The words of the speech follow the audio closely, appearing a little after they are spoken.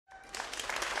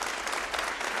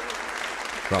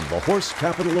From the horse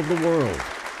capital of the world,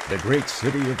 the great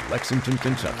city of Lexington,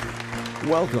 Kentucky,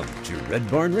 welcome to Red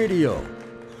Barn Radio.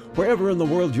 Wherever in the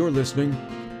world you're listening,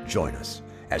 join us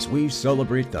as we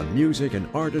celebrate the music and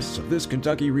artists of this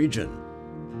Kentucky region.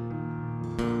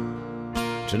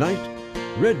 Tonight,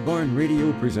 Red Barn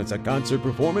Radio presents a concert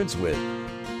performance with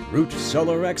Root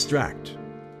Cellar Extract.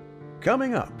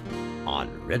 Coming up on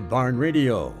Red Barn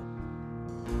Radio.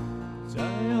 It's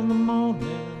early in the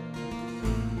morning,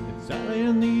 it's early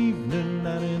in the evening,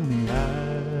 and in the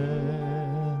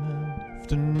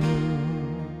afternoon.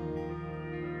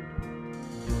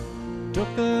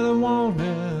 Took a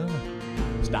warning,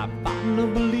 stop fighting to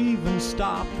believe and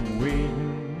stop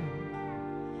waiting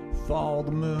for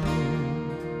the moon.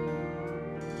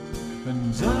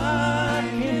 And I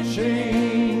can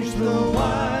change the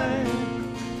white,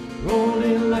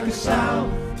 rolling like a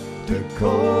South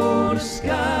Dakota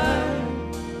sky.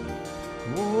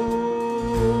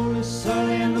 Oh, it's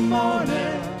early in the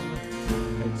morning,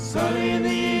 it's early in the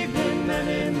evening, and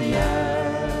in the afternoon.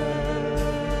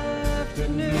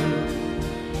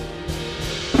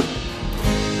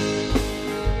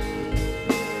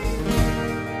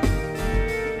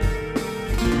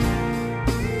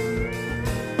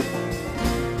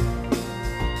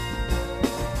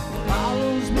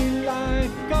 Follows me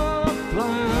like a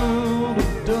cloud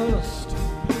of dust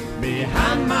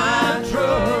behind my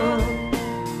truck.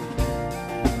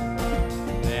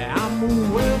 I'm a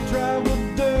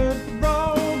well-traveled dirt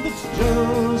road that's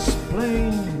just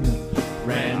plain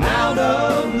ran out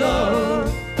of luck.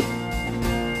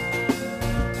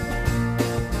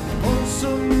 On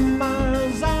some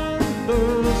miles I'm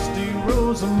thirsty,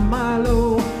 rows of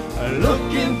Milo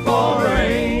looking for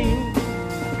rain.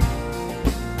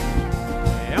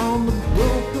 On the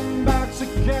broken backs of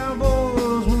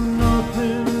cowboys with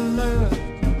nothing left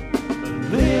but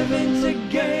living to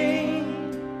gain.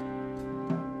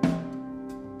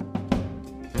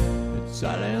 It's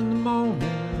early in the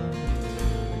morning,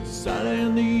 it's early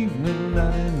in the evening,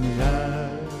 and in the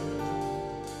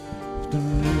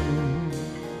afternoon.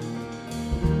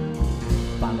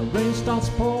 While the rain starts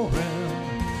pouring,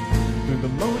 through the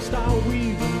most I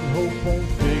weave and hope won't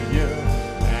figure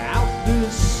out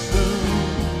this soon.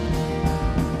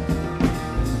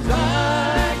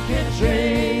 I can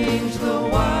change the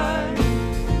white,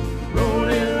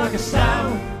 rolling like a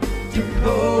South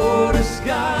Dakota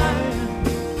sky.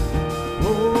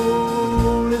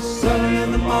 Oh, it's early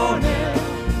in the morning,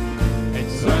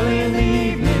 it's early in the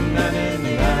evening, and in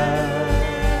the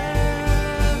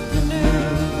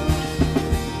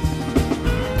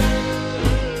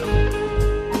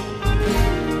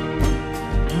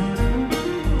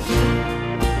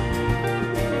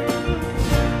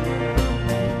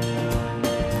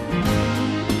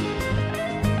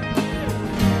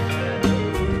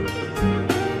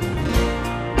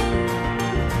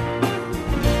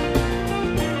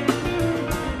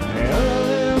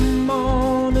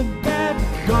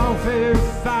coffee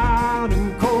fired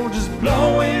and coal just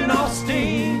blowing off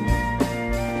steam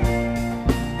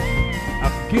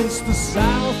against the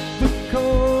South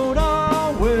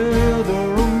Dakota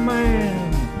weather. A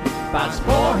man fights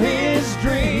for his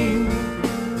dream.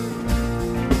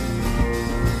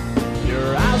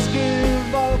 Your eyes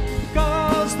give up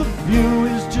cause the view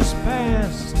is just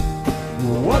past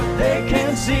what they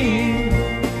can see.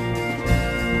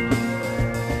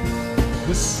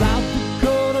 The South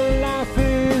Dakota life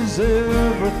is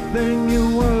everything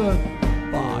you work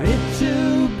for it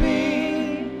to be.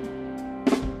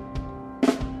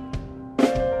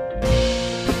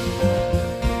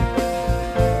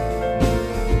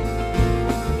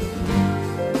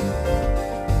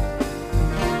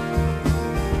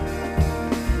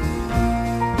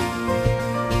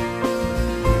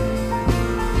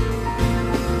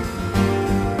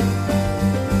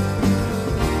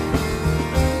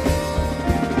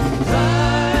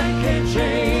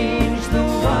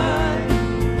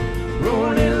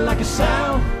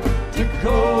 South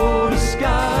Dakota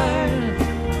sky,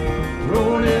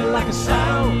 rolling like a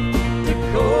South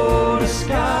Dakota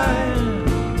sky,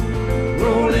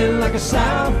 rolling like a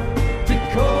South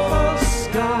Dakota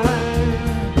sky.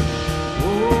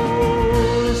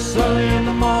 Oh, it's early in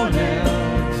the morning,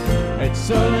 it's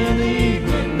early in the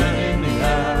evening, and in the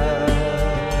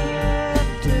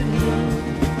afternoon.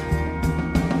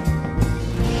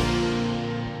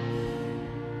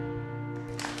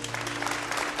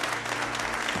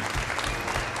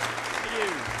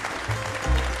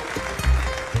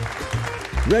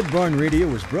 Red Barn Radio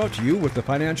was brought to you with the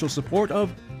financial support of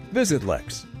Visit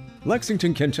Lex,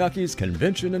 Lexington, Kentucky's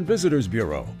Convention and Visitors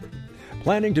Bureau.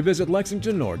 Planning to visit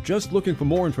Lexington or just looking for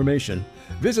more information,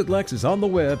 Visit Lex is on the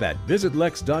web at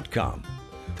visitlex.com.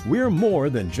 we're more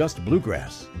than just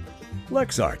bluegrass.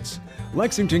 LexArts,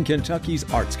 Lexington,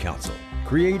 Kentucky's Arts Council,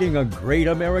 creating a great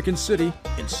American city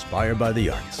inspired by the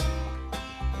arts.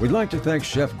 We'd like to thank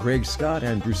Chef Greg Scott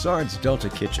and Broussard's Delta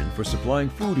Kitchen for supplying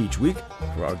food each week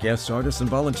for our guest artists and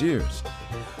volunteers.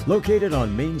 Located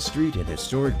on Main Street in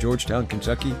historic Georgetown,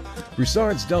 Kentucky,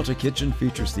 Broussard's Delta Kitchen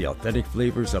features the authentic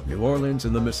flavors of New Orleans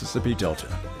and the Mississippi Delta,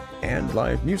 and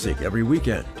live music every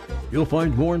weekend. You'll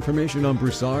find more information on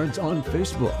Broussard's on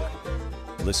Facebook.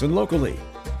 Listen locally,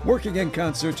 working in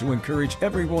concert to encourage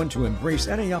everyone to embrace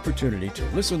any opportunity to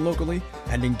listen locally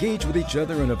and engage with each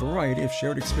other in a variety of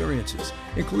shared experiences,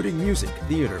 including music,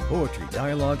 theater, poetry,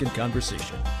 dialogue, and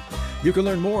conversation. You can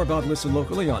learn more about Listen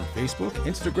Locally on Facebook,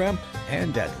 Instagram,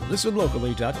 and at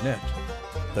listenlocally.net.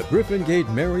 The Griffin Gate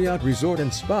Marriott Resort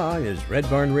and Spa is Red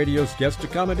Barn Radio's guest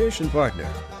accommodation partner,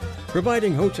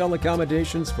 providing hotel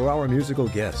accommodations for our musical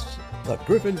guests. The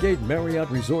Griffin Gate Marriott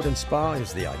Resort and Spa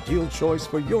is the ideal choice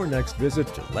for your next visit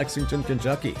to Lexington,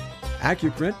 Kentucky.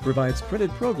 AccuPrint provides printed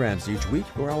programs each week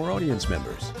for our audience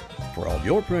members. For all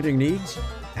your printing needs,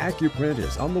 AccuPrint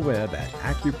is on the web at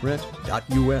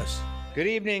accuprint.us. Good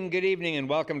evening, and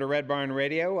welcome to Red Barn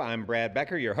Radio. I'm Brad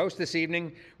Becker, your host this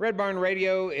evening. Red Barn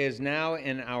Radio is now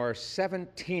in our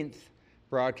 17th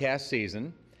broadcast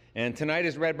season, and tonight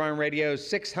is Red Barn Radio's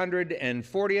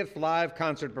 640th live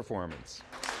concert performance.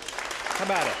 How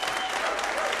about it?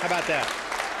 How about that?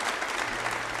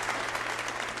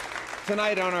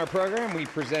 Tonight on our program, we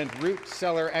present Root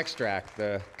Cellar Extract.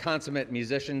 The consummate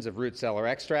musicians of Root Cellar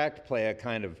Extract play a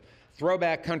kind of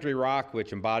throwback country rock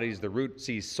which embodies the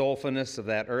rootsy soulfulness of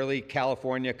that early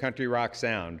California country rock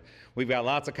sound. We've got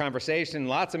lots of conversation,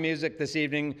 lots of music this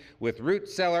evening with Root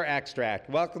Cellar Extract.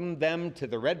 Welcome them to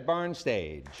the Red Barn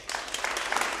stage.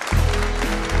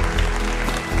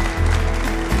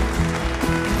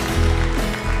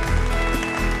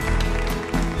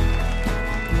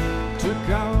 Took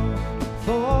off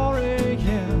 4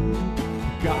 a.m.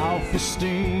 Coffee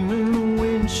steam in the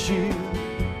windshield.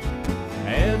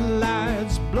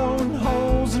 Headlights blowing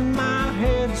holes in my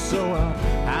head, so I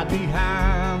hide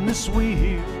behind this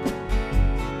wheel.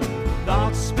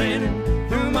 Thoughts spinning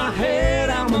through my head,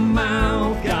 out my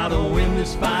mouth. Gotta win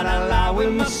this fight, I lie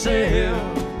with myself.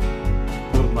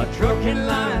 Put my truck in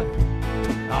line,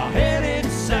 I'll head it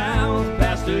south,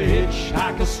 past a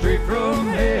hitchhiker straight from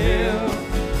hell.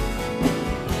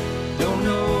 Don't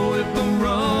know if I'm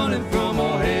running from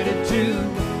or headed to.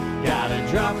 Gotta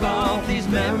drop off these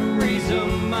memories of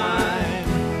mine.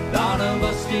 Thought of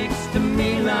us sticks to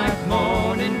me like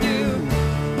morning dew.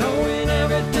 Knowing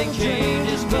everything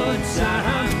changes but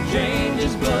time,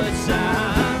 changes but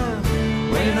time.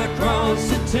 When I cross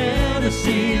the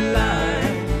Tennessee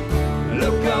line,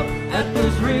 look up at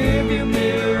those rearview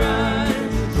mirror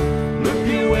eyes.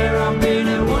 Looking where I've been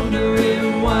and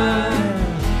wondering why.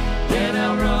 Can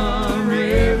I run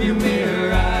rearview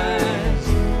mirror eyes?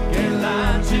 Can't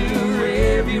lie to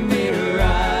rearview mirror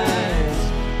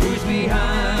eyes. Who's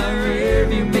behind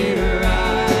rearview mirror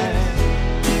eyes?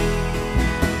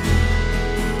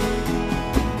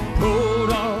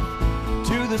 Pulled off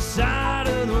to the side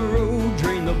of the road,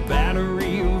 drained the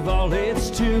battery of all its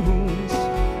tunes.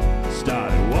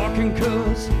 Started walking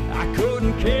 'cause I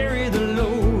couldn't carry the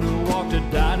load. Walked a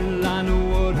dotted line to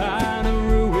what I'd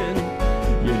ruin.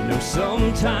 You know,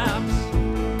 sometimes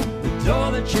the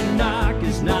door that you knock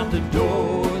is not the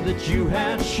door that you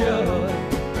had shut.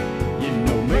 You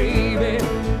know, maybe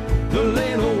the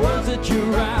little words that you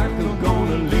write are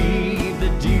gonna leave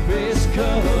the deepest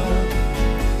cut.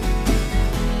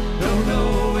 Don't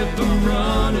know if I'm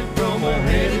running from or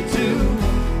headed to.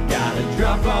 Gotta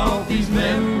drop off these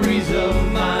memories of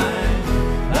mine.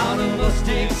 Out of us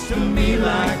sticks to me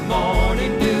like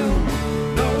morning dew.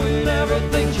 Knowing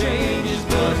everything changes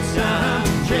but time,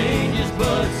 changes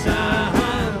but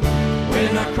time.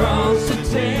 When I cross the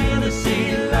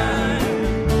Tennessee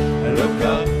line, I look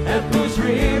up at those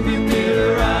rearview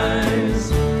mirror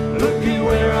eyes. Looking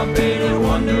where I've been and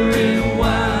wondering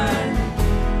why.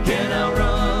 Can I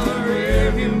run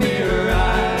rearview mirror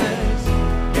eyes?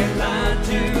 Can't lie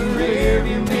to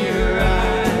rearview mirror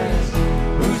eyes.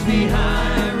 Who's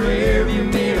behind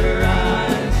rearview mirror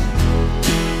eyes?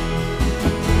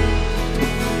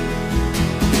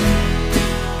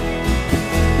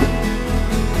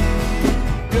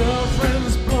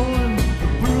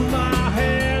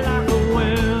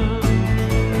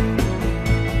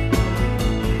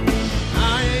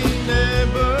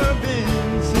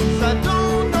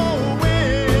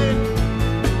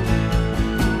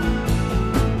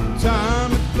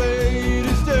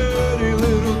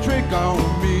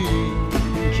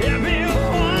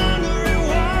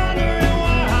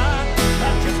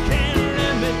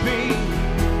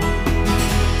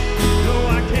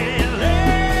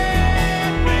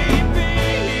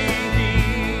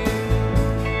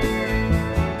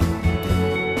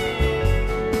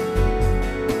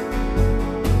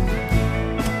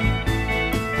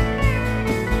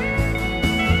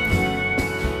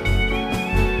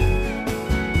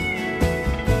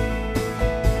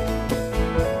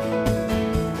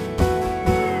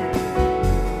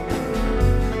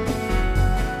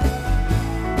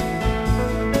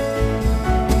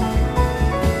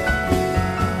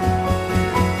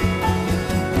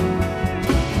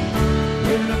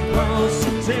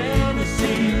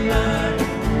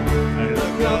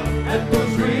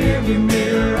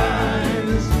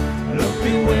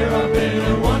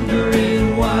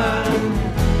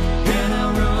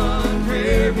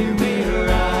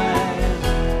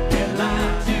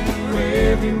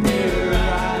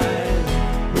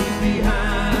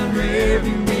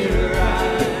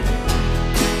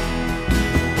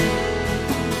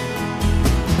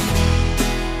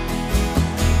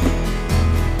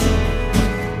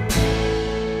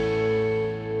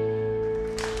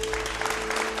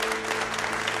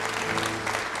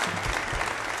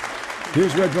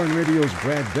 Here's Red Barn Radio's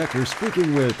Brad Becker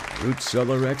speaking with Root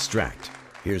Cellar Extract.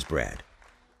 Here's Brad.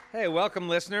 Hey, welcome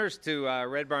listeners to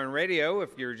Red Barn Radio.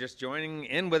 If you're just joining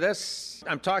in with us,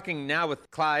 I'm talking now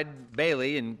with Clyde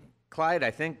Bailey. And Clyde,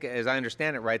 I think, as I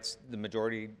understand it, writes the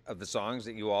majority of the songs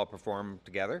that you all perform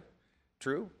together.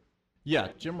 True? Yeah,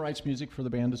 Jim writes music for the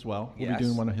band as well. We'll Yes. be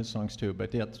doing one of his songs too,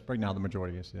 but yeah, right now the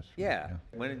majority is this. Yeah.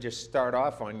 When did you start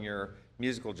off on your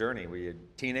musical journey? Were you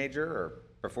a teenager or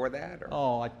before that? Or?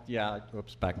 Oh,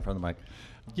 oops, back in front of the mic.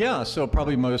 Yeah, so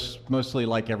probably mostly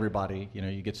like everybody,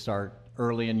 you get start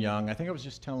early and young. I think I was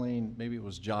just telling, maybe it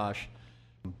was Josh,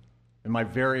 in my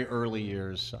very early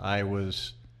years,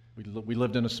 we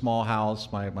lived in a small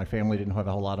house. My family didn't have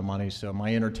a whole lot of money, so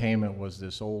my entertainment was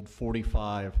this old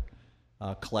 45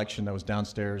 collection that was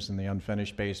downstairs in the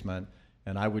unfinished basement,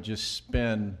 and I would just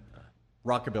spin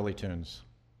rockabilly tunes.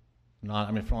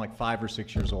 From like 5 or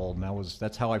 6 years old, and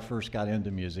that's how I first got into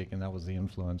music, and that was the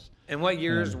influence. And what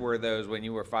years were those when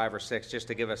you were 5 or 6? Just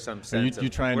to give us some sense. You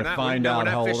trying to find out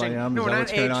how old I am? No, Is we're that not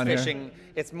what's going on age here? fishing.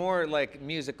 It's more like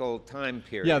musical time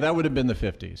period. Yeah, that would have been the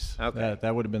 50s. Okay.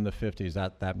 That would have been the 50s,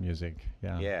 that music.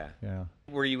 Yeah.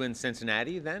 Were you in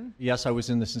Cincinnati then? Yes, I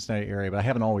was in the Cincinnati area, but I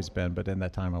haven't always been, but in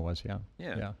that time I was,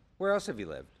 yeah. Where else have you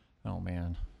lived? Oh,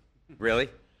 man. Really?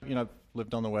 I've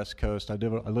lived on the West Coast. I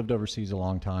lived overseas a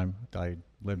long time. I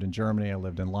lived in Germany. I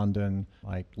lived in London.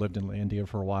 I lived in India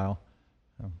for a while.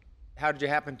 How did you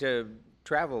happen to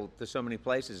travel to so many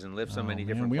places and live so many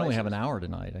different we places? only have an hour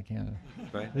tonight. I can't.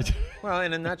 Right. Well,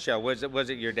 in a nutshell, was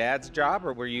it your dad's job,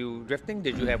 or were you drifting?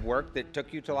 Did you have work that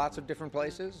took you to lots of different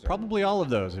places? Or? Probably all of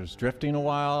those. I was drifting a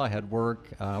while. I had work.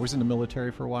 I was in the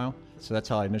military for a while. So that's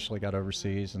how I initially got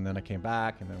overseas. And then I came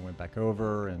back and then went back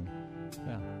over. And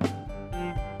yeah.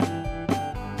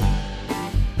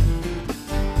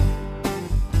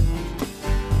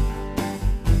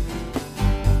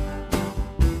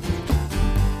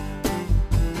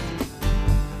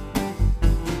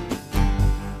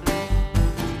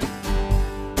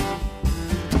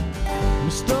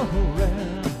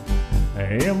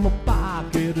 In my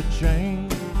pocket a chain.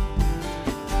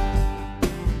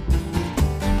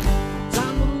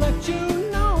 Time to let you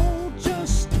know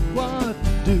just what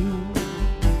to do.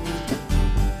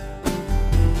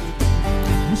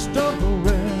 You stuck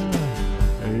around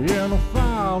and I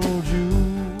followed you.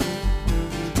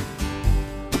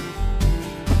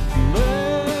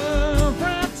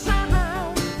 Every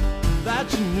time that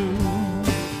you knew,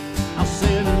 I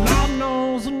said, Lord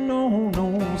knows and no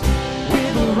knows.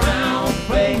 With a round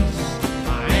face,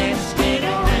 my hands skinny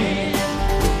hand.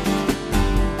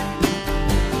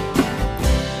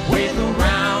 With a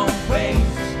round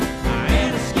face, my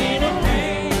hands skinny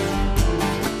hand.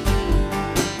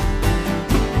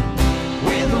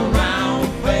 With a round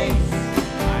face,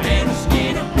 my hands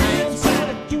skinny hand.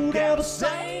 Said you gotta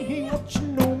say what you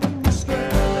know in this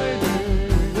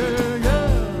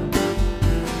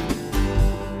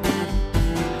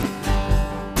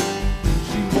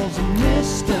She was a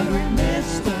mystery lady.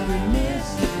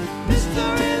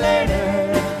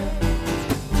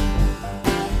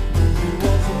 She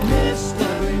was a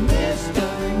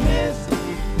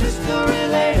mystery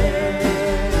lady.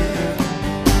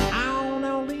 Oh,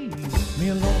 now leave me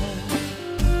alone.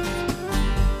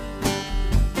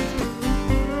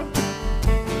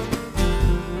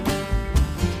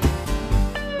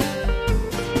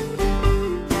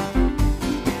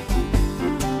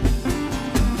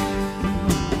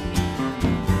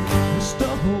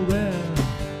 Stumble there,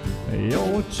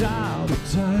 you're a child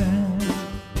of time.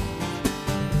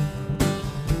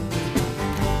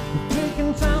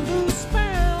 Taking time to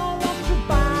spell what your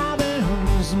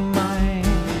body's mind.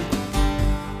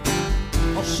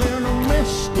 I'll send a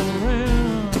mystery,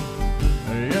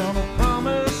 and I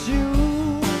promise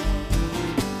you,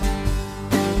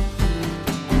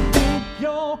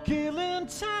 you're killing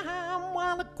time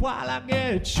while I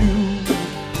get you.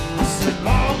 I said,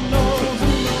 Lord knows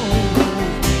and knows.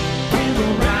 With a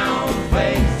round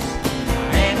face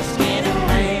and a skinny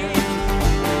hand.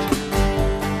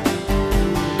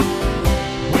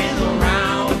 With a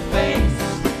round face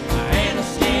and a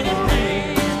skinny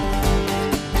hand.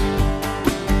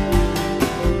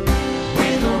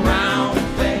 With a round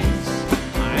face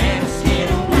and a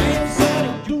skinny hand.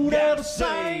 Said you gotta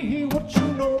say what you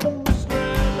know, Miss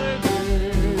Lady.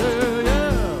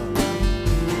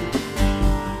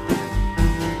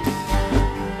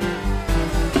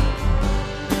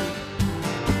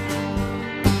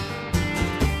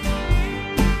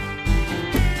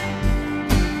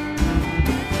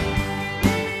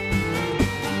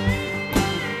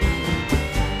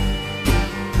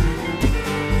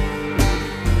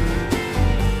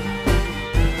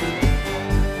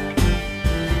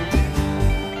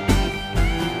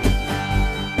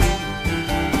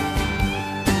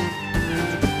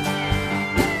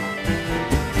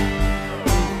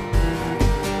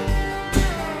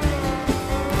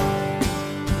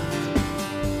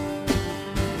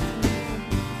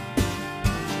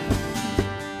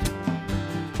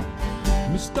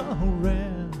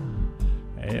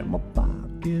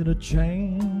 to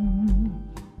change.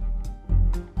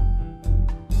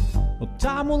 Well,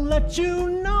 time will let you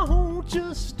know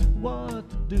just what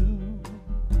to do.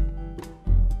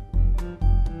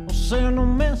 I'll send a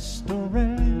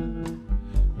mystery,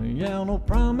 yeah, no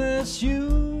promise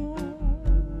you.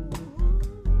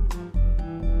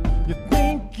 You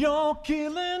think you're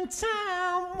killing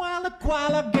time while the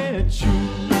koala gets you.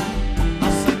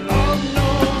 I said, Lord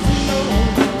knows no,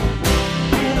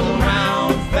 with a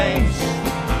round face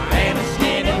and a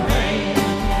skinny brain.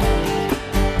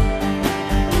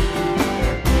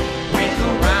 With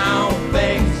a round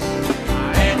face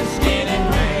and a skinny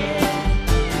brain.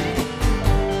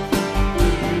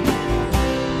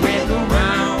 With a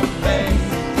round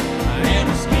face and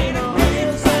a skinny brain.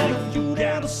 Said you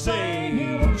gotta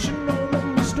say what you know,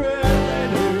 Mr.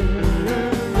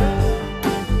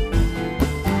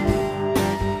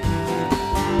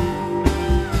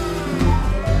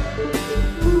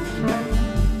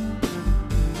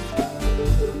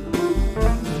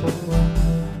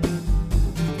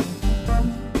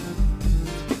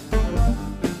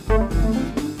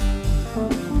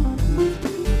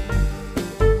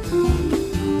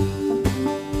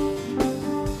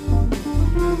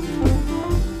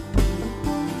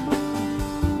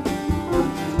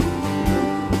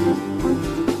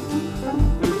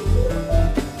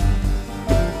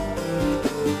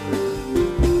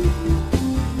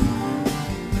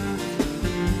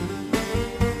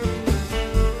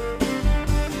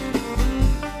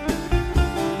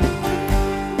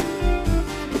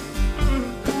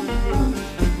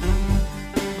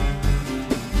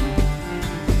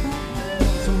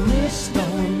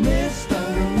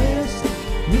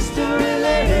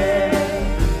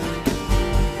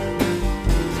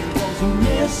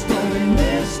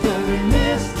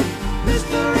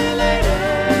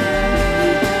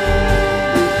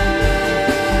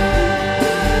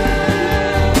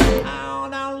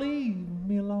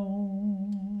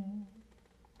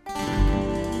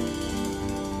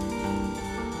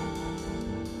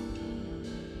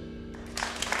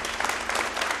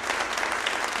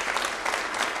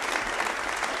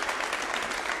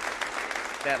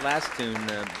 That last tune,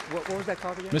 what was that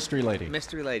called again? Mystery Lady.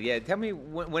 Mystery Lady. Yeah, tell me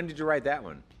when did you write that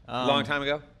one? A long time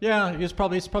ago? Yeah, it's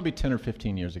probably 10 or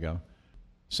 15 years ago.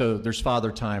 So there's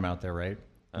Father Time out there, right?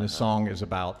 And this song is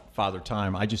about Father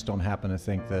Time. I just don't happen to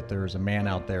think that there's a man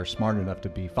out there smart enough to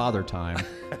be Father Time.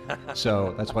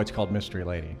 So that's why it's called Mystery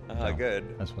Lady. So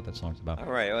Good. That's what that song's about.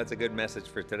 All right, well, that's a good message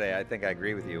for today. I think I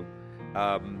agree with you.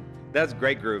 That's a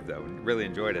great groove, though. Really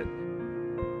enjoyed it.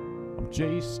 I'm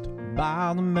chased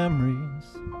by the memories,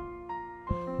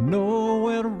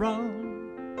 nowhere to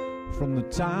run from the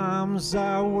times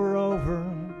that were over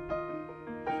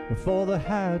before they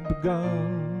had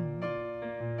begun.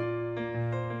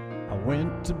 I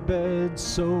went to bed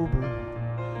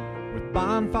sober with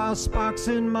bonfire sparks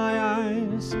in my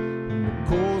eyes, and the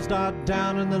coals died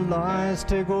down and the lies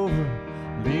take over,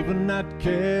 leaving that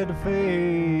care to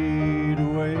fade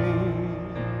away.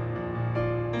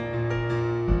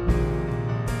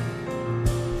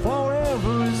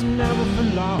 Forever is never for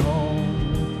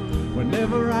long.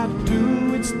 Whenever I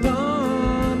do, it's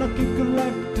done. I keep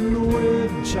collecting the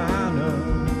wedding china.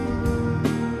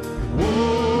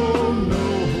 Whoa,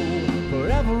 no,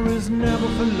 forever is never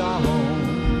for long.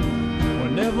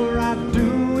 Whenever I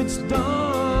do, it's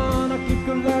done. I keep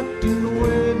collecting the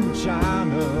wedding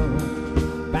china.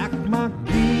 Back my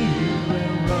gear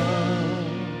and run.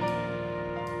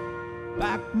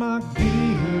 Back my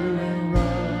gear and run.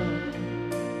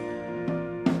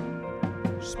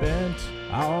 Spent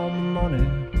all my money,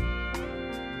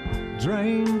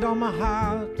 drained all my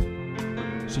heart.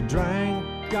 She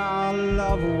drank our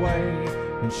love away,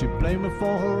 and she blamed me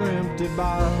for her empty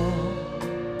bottle.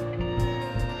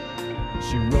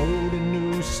 She wrote a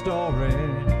new story.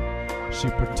 She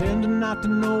pretended not to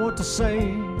know what to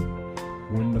say.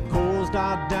 When the coals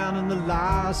died down and the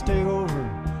lies take over,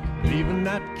 leaving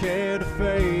that care to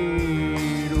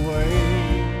fade away.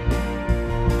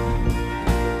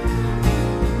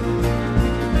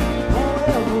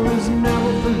 Is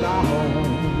never for long.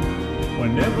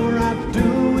 Whenever I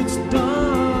do, it's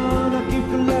done. I keep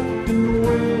collecting the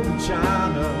wedding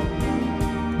china.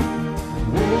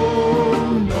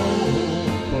 Whoa, no,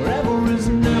 forever is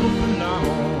never for long.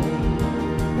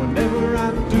 Whenever I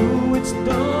do, it's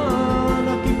done. I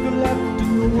keep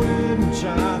collecting the wedding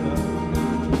china.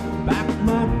 Back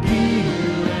my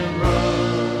gear and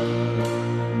run.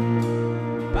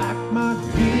 Back my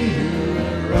gear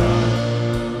and run.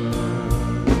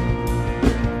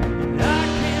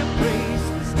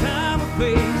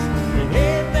 Face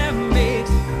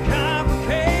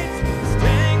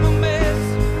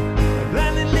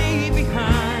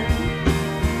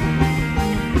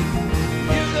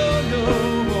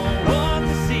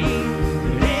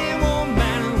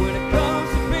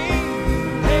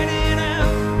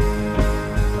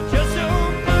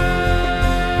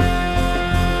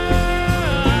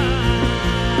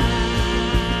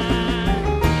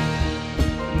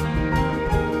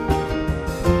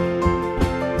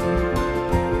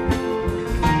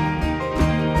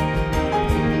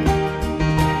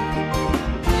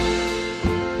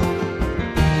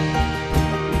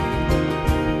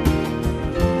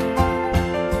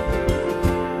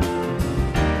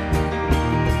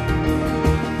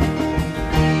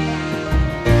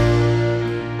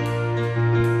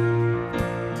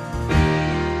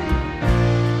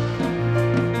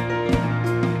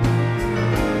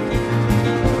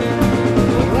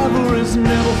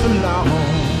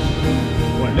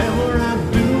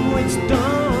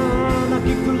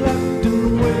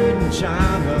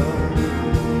China.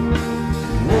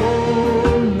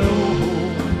 Oh no,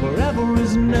 forever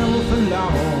is never for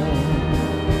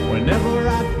long. Whenever I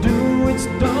do, it's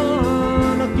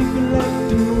done. I'll keep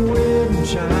collecting the wedding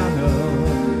china.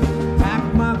 Pack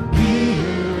my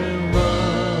gear and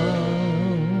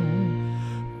run.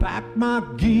 Pack my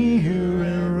gear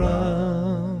and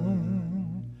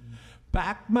run.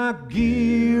 Pack my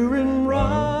gear and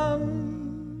run.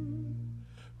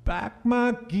 Pack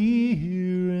my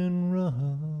gear and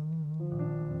run.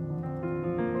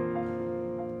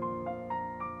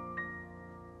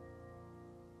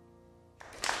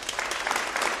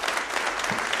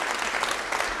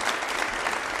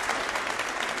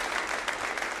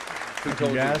 Who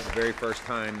told you Yes. the very first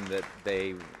time that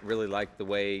they really liked the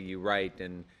way you write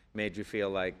and made you feel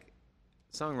like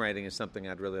songwriting is something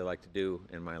I'd really like to do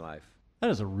in my life? That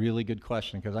is a really good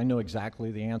question because I know exactly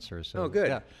the answer. So, Oh, good.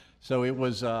 Yeah. So it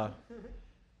was it would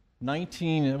have been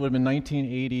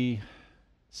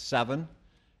 1987,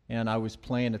 and I was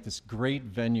playing at this great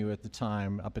venue at the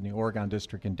time up in the Oregon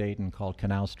District in Dayton called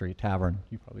Canal Street Tavern.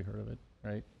 You've probably heard of it,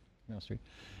 right? Canal Street.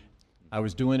 I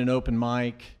was doing an open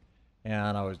mic,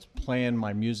 and I was playing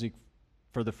my music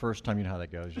for the first time. You know how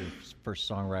that goes. You're first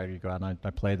songwriter, you go out and I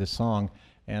play this song,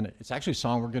 and it's actually a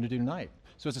song we're going to do tonight.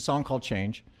 So it's a song called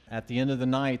Change. At the end of the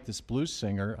night, this blues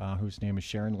singer, whose name is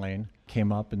Sharon Lane,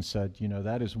 came up and said, you know,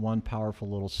 that is one powerful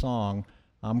little song.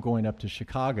 I'm going up to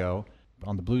Chicago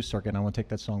on the blues circuit, and I want to take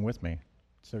that song with me.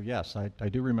 So yes, I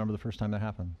do remember the first time that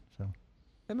happened. So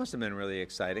That must have been really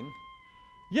exciting.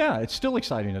 yeah, it's still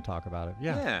exciting to talk about it.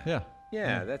 Yeah.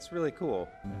 Yeah, that's really cool.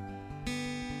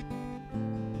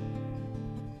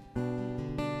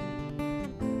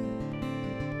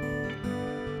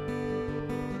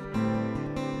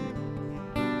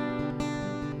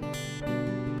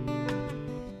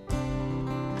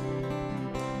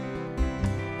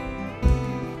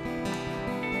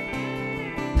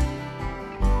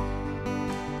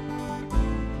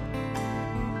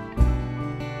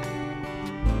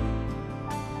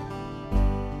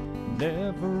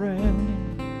 Never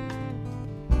ending,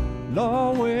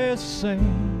 always the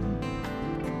same.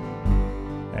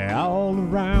 All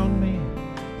around me,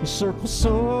 the circle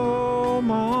so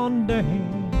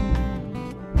mundane.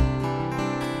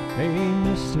 Hey,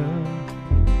 mister,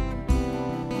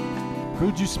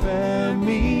 could you spare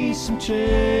me some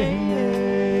change?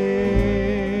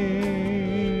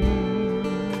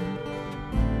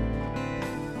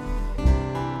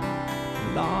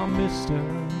 Law, mister,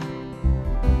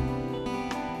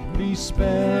 please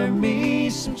spare me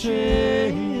some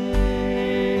change.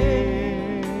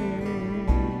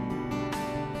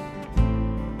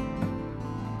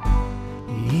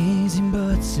 Easy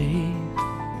but safe,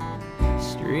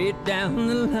 straight down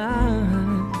the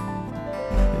line.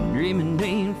 Dreaming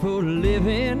ain't for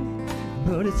living,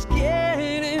 but it's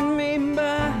getting me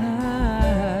by.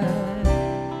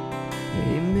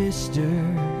 Hey, mister,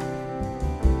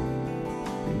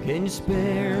 can you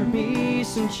spare me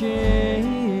some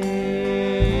change?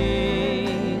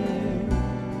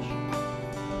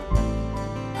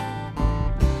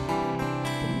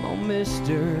 Come on,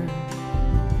 mister,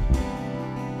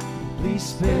 please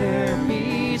spare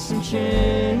me some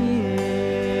change.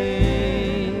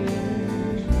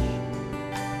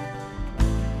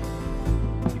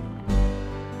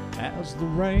 As the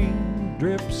rain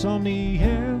drips on the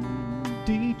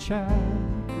empty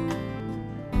child,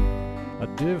 a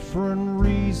different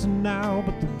reason now,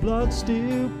 but the blood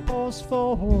still pours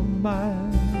for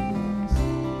miles.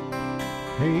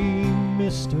 Hey,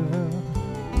 mister,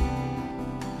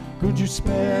 could you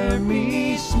spare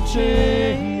me some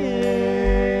change?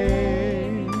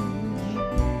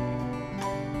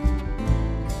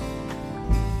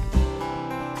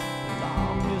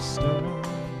 Oh, mister,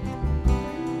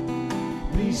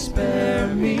 please spare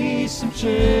me some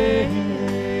change.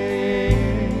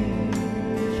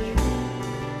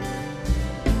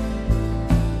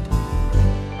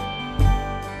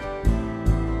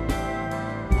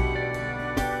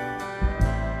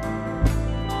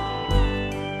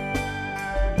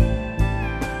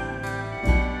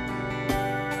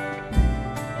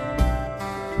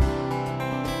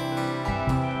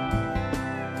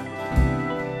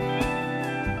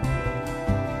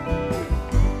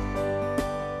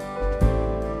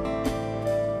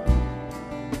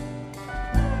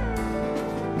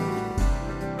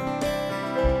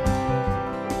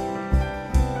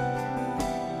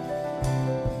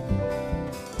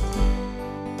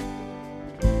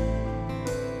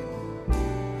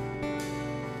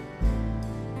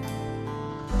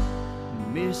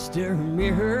 Mr.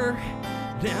 Mirror,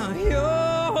 down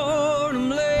your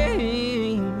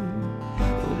lane.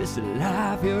 This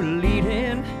life you're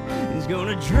leading is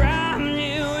gonna drive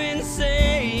you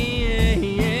insane.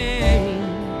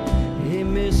 Hey,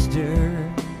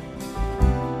 mister,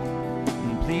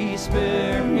 please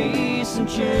spare me some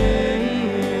change.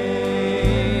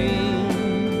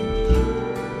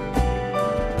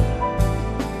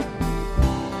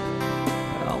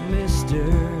 Oh, mister,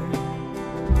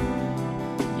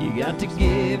 you got to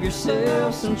give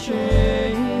yourself some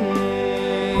change.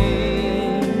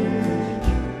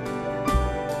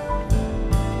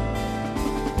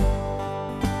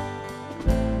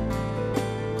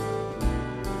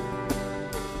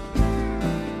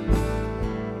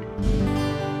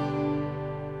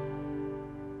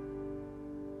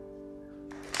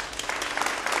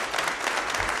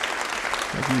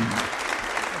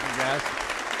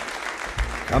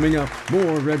 Coming up,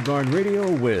 more Red Barn Radio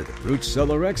with Root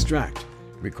Cellar Extract,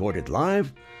 recorded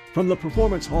live from the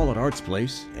Performance Hall at Arts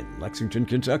Place in Lexington,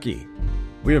 Kentucky.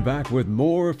 We're back with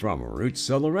more from Root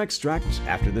Cellar Extract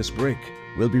after this break.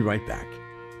 We'll be right back.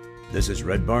 This is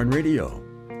Red Barn Radio.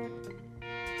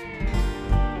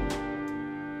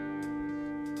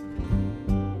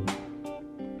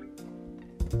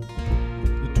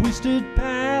 The twisted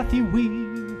path you weave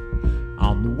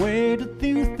on the way that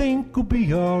you think will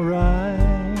be alright.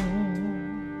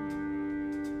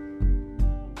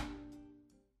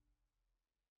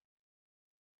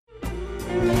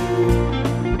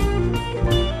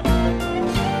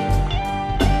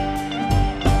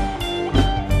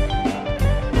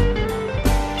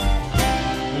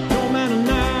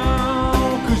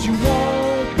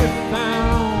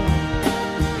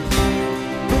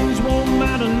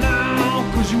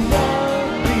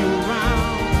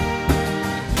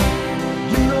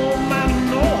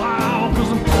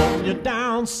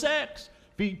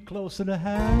 Closer to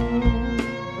hell.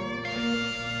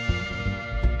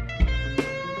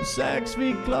 6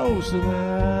 feet closer to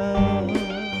hell.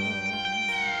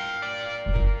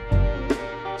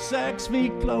 6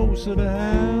 feet closer to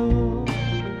hell.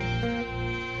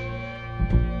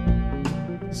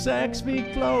 6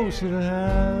 feet closer to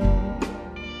hell.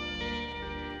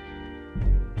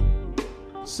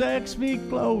 6 feet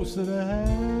closer to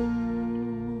hell.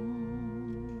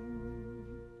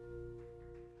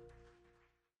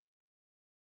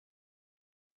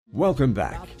 Welcome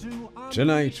back.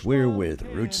 Tonight we're with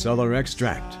Root Cellar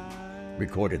Extract,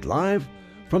 recorded live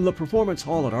from the Performance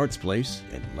Hall at Arts Place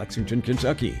in Lexington,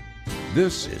 Kentucky.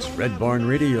 This is Red Barn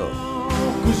Radio.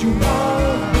 'Cause you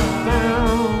won't be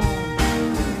found.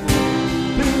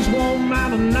 Things won't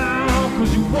matter now,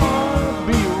 'cause you won't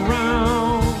be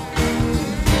around.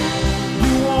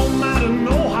 You won't matter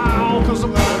no how, 'cause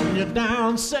I'm putting you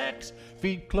down 6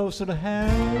 feet closer to hell.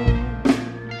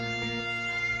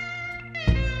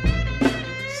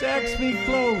 6 feet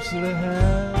closer to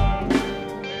hell.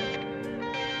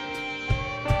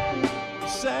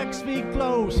 6 feet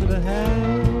closer to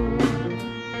hell.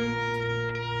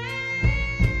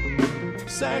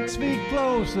 6 feet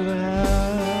closer to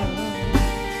hell.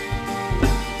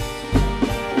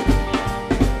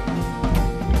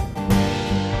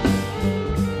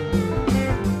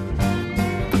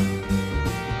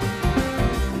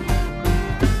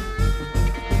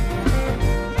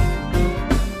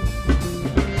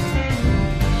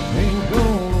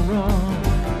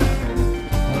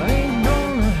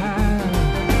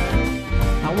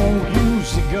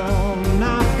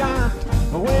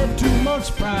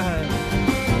 Pride.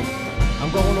 I'm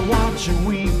gonna watch you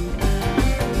weep.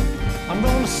 I'm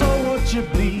gonna sow what you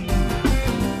bleed.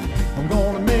 I'm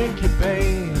gonna make you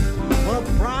pay a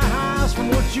price for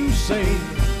what you say.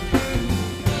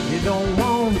 You don't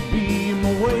want to be in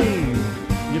my way.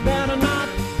 You better not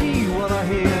be what I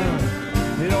hear.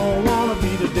 You don't want to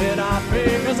be the debt I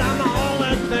pay, 'cause I'm the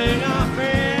only thing I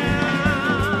fear.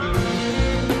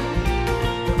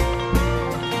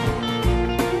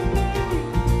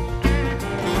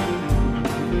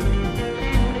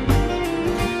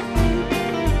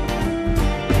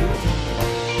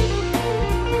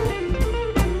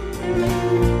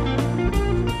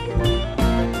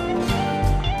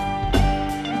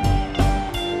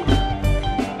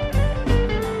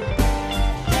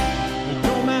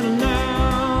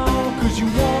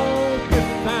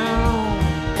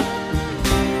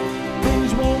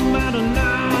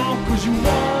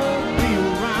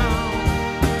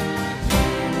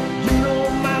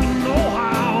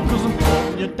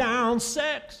 Down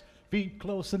 6 feet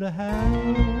closer to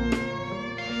hell.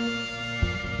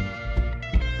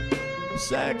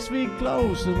 6 feet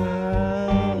closer to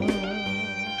hell.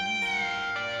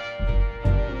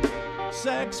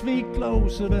 6 feet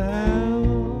closer to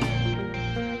hell.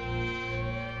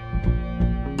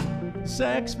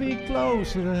 6 feet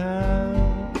closer to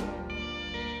hell.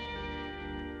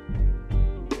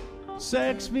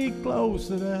 6 feet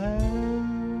closer to hell.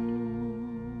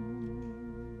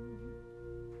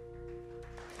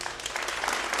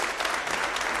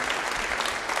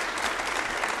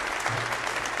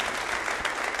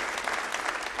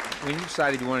 When you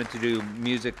decided you wanted to do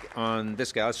music on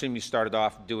this guy, I assume you started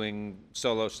off doing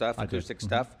solo stuff, acoustic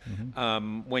stuff.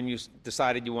 When you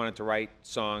decided you wanted to write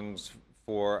songs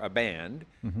for a band,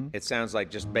 it sounds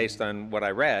like, just based on what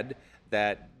I read,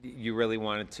 that you really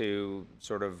wanted to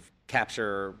sort of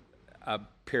capture a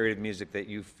period of music that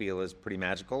you feel is pretty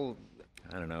magical.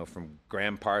 I don't know, from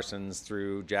Graham Parsons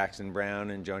through Jackson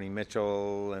Browne and Joni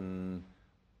Mitchell and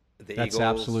the That's Eagles.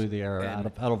 absolutely the era.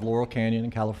 Out of Laurel Canyon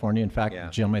in California. In fact, Yeah.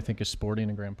 Jim, I think, is sporting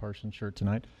a Graham Parsons shirt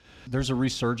tonight. There's a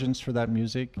resurgence for that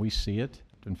music. We see it.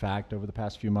 In fact, over the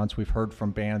past few months, we've heard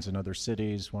from bands in other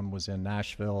cities. One was in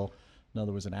Nashville,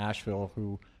 another was in Asheville,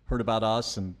 who heard about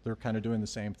us, and they're kind of doing the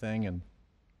same thing, and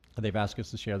they've asked us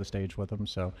to share the stage with them.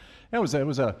 So it was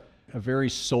a very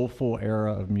soulful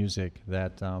era of music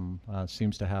that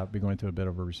seems to be going through a bit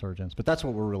of a resurgence. But that's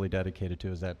what we're really dedicated to,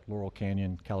 is that Laurel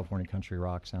Canyon, California country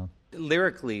rock sound.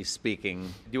 Lyrically speaking,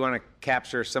 do you want to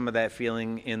capture some of that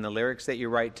feeling in the lyrics that you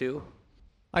write to?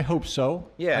 I hope so.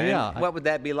 Yeah. What would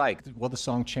that be like? Well, the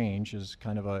song "Change" is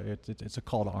kind of it's a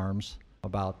call to arms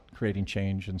about creating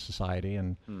change in society,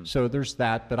 and so there's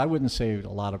that. But I wouldn't say a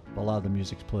lot of the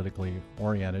music's politically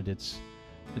oriented. It's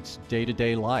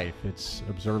day-to-day life. It's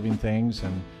observing things,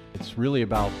 and it's really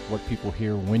about what people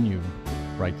hear when you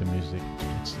write the music.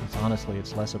 It's honestly,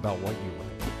 it's less about what you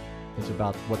write. It's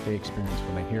about what they experience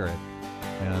when they hear it.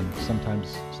 And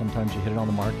sometimes you hit it on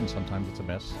the mark, and sometimes it's a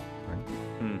miss. Right?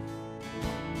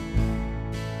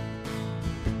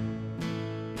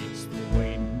 It's the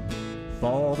waiting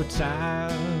for the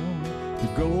time to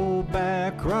go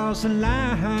back across the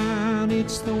line.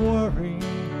 It's the worry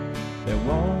that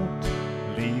won't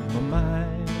leave my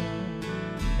mind.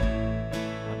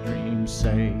 My dreams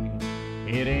say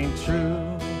it ain't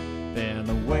true. Then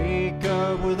I wake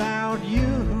up without you.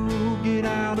 Get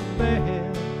out of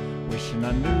bed, wishing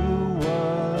I knew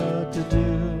what to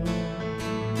do.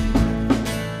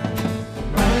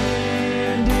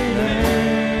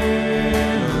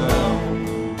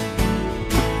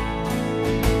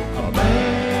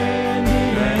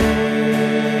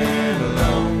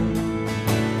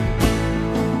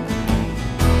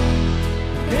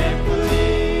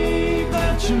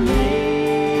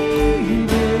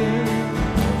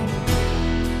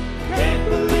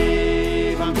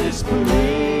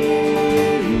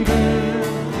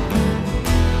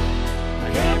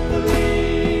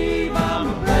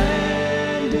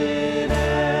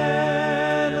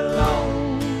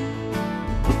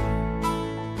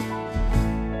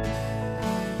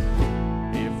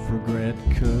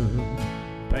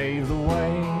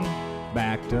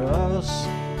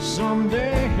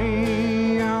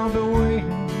 Someday I'll be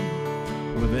waiting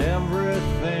with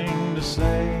everything to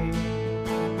say.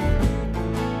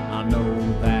 I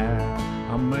know that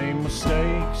I made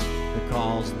mistakes that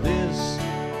caused this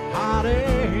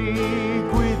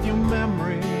heartache. With your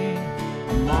memory,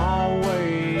 I'm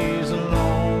always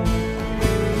alone.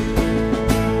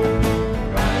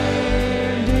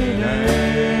 Stranded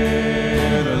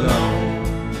and alone.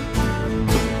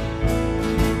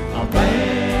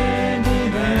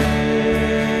 Abandoned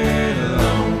and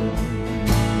alone.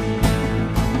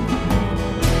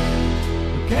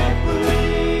 Can't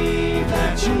believe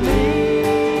that you're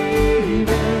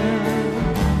leaving.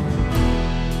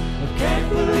 I can't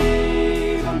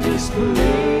believe I'm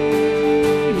disbelieving.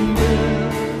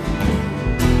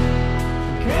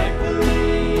 I can't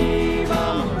believe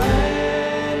I'm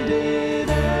abandoned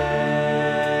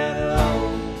and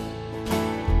alone.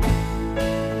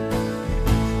 Abandoned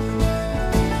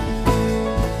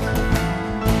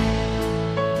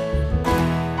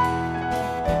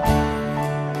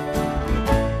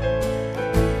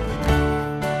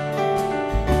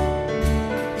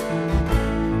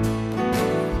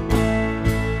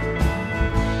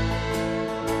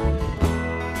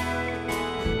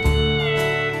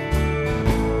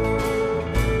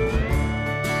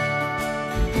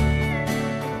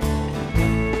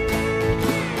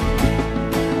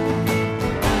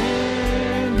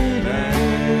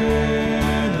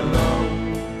and alone.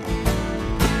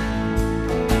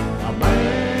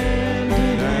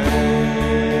 Abandoned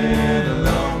and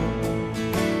alone.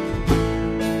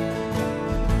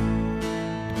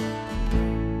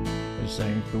 This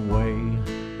ain't the way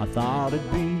I thought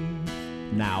it'd be.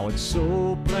 Now it's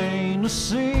so plain to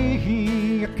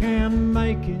see. I can't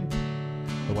make it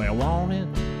the way I want it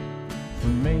for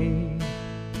me.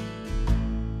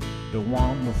 don't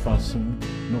want no fussing,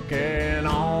 no carrying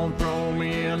on. Throw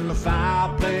me in the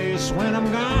fireplace when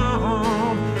I'm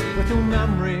gone. With your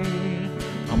memory,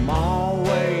 I'm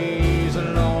always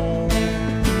alone.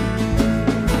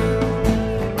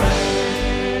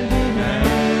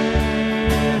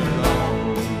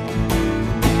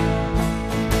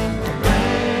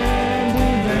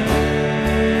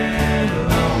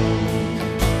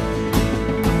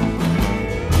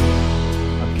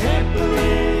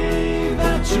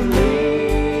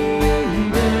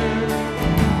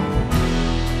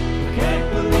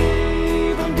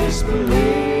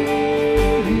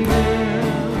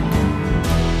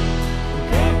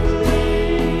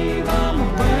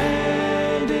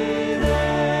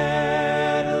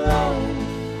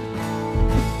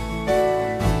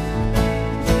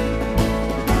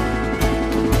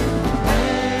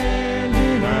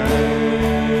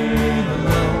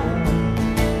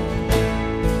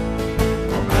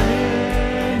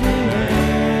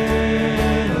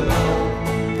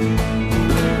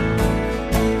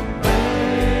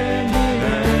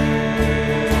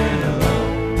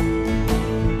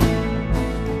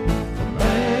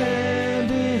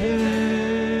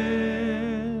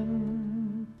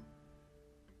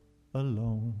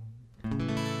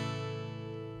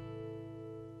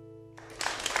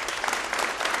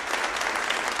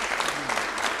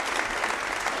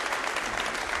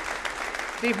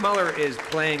 Steve Muller is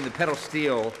playing the pedal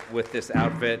steel with this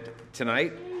outfit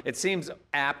tonight. It seems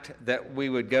apt that we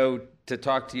would go to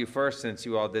talk to you first, since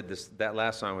you all did this. That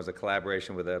last song was a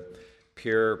collaboration with a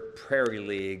Pure Prairie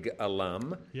League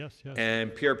alum. Yes.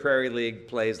 And Pure Prairie League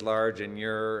plays large in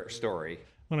your story.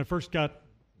 When I first got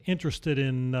interested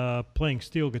in playing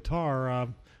steel guitar, it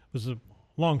was a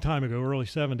long time ago, early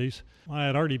 70s. I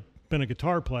had already been a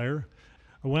guitar player.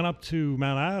 I went up to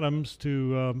Mount Adams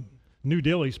to New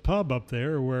Dilly's pub up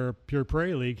there, where Pure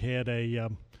Prairie League had a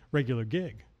regular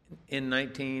gig. In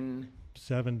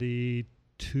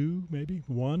 1972, maybe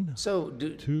one. So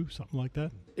two, something like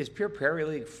that. Is Pure Prairie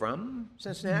League from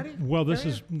Cincinnati? Well,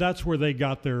 that's where they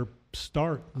got their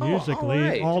start musically.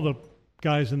 Right. All the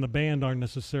guys in the band aren't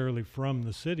necessarily from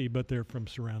the city, but they're from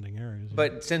surrounding areas.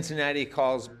 But Cincinnati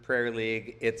calls Prairie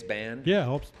League its band?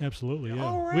 Yeah, absolutely. Yeah.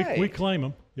 All right. We claim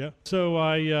them. Yeah. So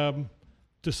I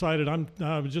decided I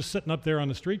was just sitting up there on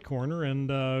the street corner, and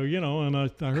and I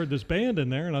heard this band in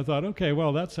there, and I thought, okay,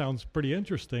 well, that sounds pretty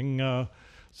interesting.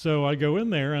 So I go in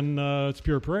there, and it's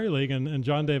Pure Prairie League, and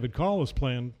John David Call was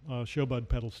playing Showbud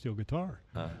pedal steel guitar,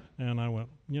 and I went,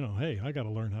 hey, I got to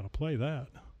learn how to play that.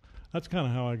 That's kind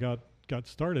of how I got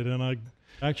started. And I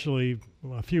actually,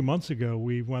 a few months ago,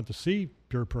 we went to see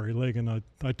Pure Prairie League, and I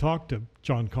talked to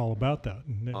John Call about that,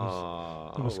 and it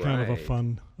was kind of a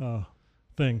fun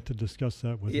thing to discuss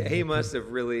that with him. Yeah, he must have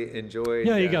really enjoyed.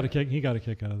 Yeah, he got a kick out of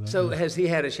that. So has he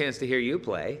had a chance to hear you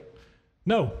play?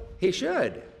 No. He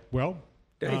should. Well,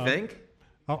 don't you think?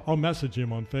 I'll message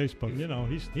him on Facebook.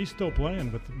 He's still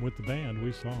playing with the band.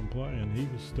 We saw him play, and he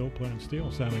was still playing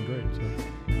steel, sounding great. So.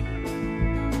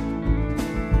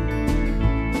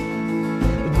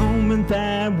 The moment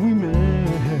that we met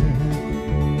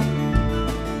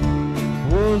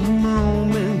was the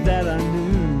moment that I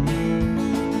knew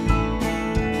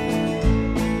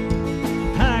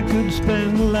I could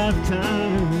spend a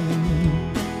lifetime,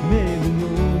 maybe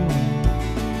more,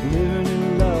 living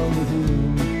in love with you.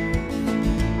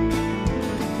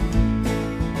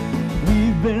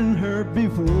 We've been hurt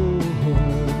before,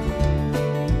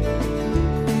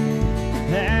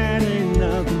 that ain't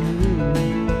nothing new.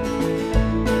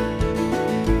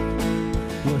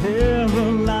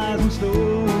 Whatever lies in store,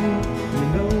 you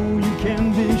know you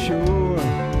can be sure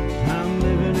I'm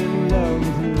living in love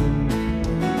with you.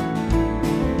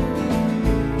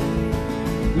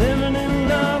 Living in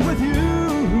love with you.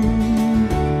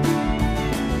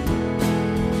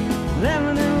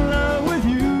 Living in love with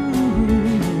you.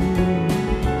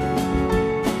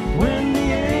 When the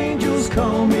angels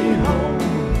call me home,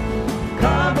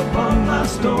 carve upon my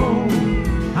stone,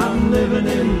 I'm living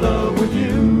in love with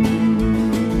you.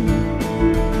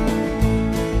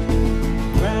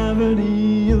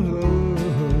 Gravity of love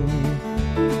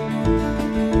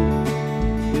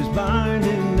is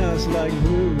binding us like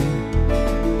glue.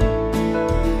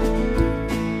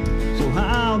 So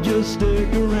I'll just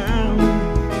stick around.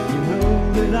 You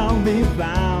know that I'll be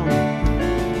found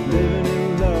living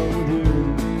in love with you.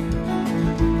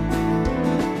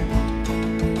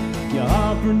 You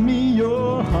offered me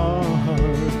your heart.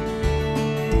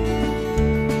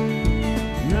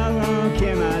 Now what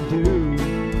can I do?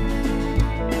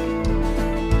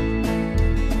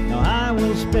 Now I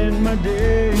will spend my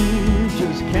days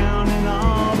just counting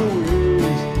all the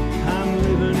ways I'm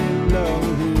living in love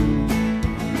with you.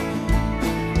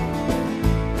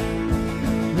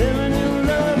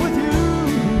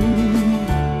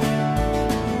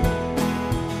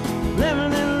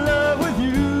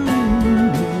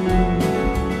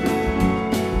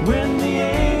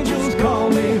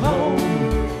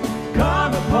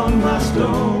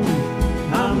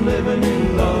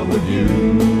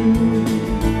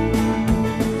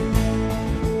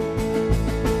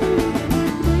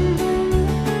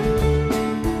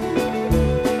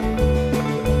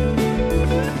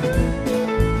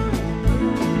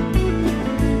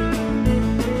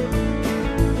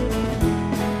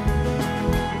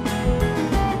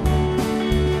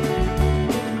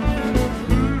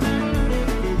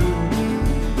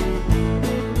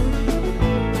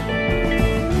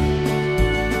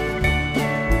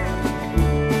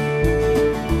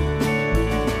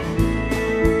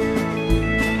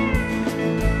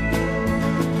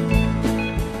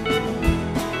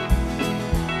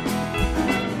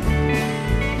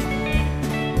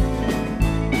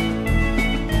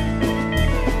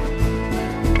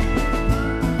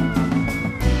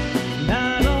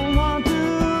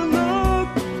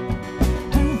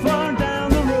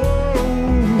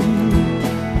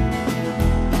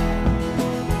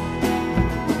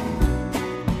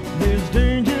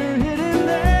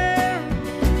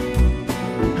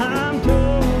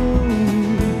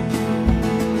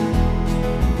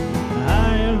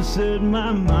 to set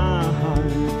my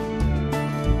mind.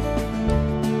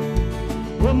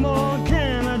 What more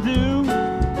can I do?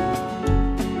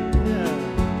 Yeah.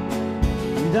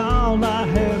 And all I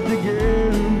have to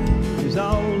give is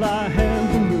all I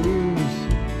have to lose.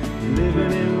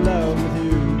 Living in love with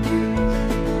you.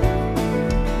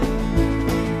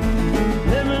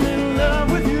 Living in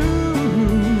love with you.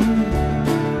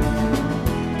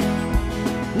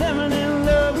 Living in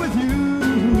love with you.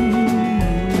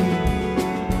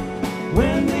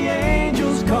 When the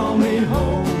angels call me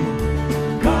home,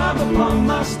 carve upon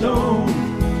my stone,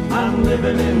 I'm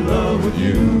living in love with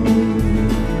you.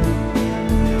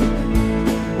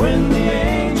 When the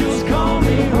angels call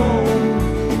me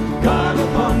home, carve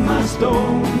upon my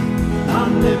stone,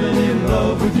 I'm living in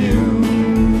love with you.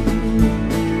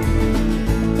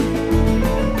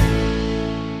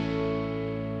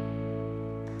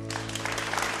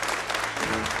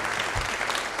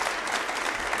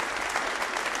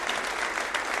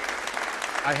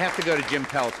 I have to go to Jim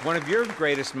Peltz. One of your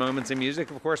greatest moments in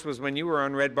music, of course, was when you were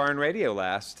on Red Barn Radio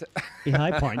last. Yeah,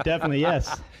 High Point, definitely,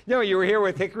 yes. No, you were here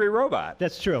with Hickory Robot.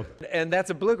 That's true. And that's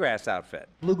a bluegrass outfit.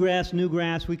 Bluegrass,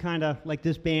 newgrass, we kind of, like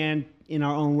this band, in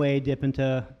our own way, dip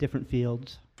into different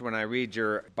fields. When I read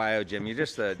your bio, Jim, you're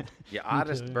just the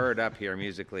oddest bird up here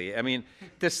musically. I mean,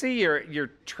 to see your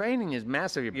training is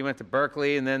massive. You went to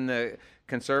Berkeley and then the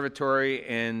conservatory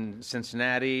in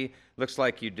Cincinnati. Looks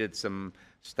like you did some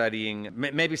studying,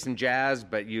 maybe some jazz,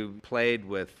 but you played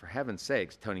with, for heaven's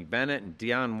sakes, Tony Bennett and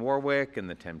Dionne Warwick and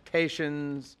the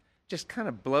Temptations. Just kind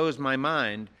of blows my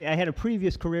mind. I had a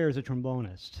previous career as a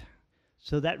trombonist.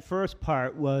 So that first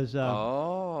part was,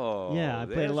 yeah, I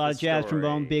played a lot of jazz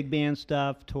trombone, big band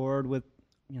stuff, toured with,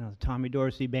 the Tommy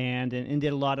Dorsey Band, and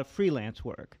did a lot of freelance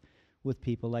work with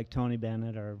people like Tony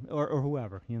Bennett or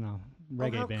whoever,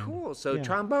 reggae band. Oh, cool. So yeah.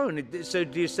 Trombone. So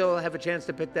do you still have a chance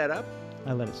to pick that up?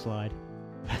 I let it slide.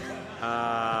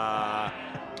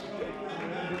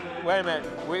 Wait a minute.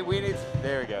 We need...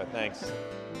 There we go. Thanks.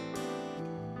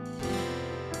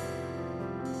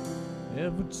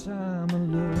 Every time I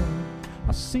look,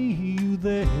 I see you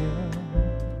there.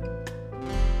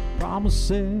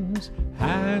 Promises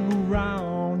hang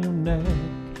around your neck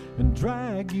and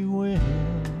drag you in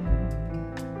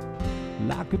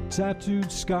like a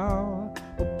tattooed scar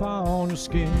upon your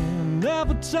skin.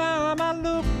 Every time I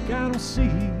look, I don't see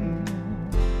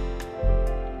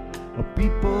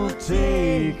people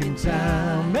taking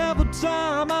time. Every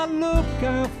time I look,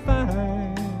 I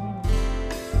find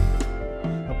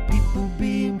people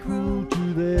being cruel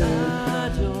to their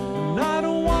kind. And I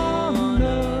don't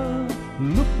wanna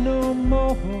look no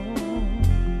more.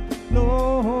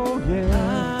 No,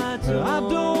 yeah. I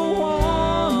don't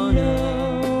wanna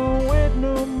wait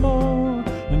no more.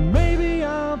 And maybe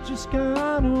I'll just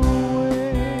kind of wait.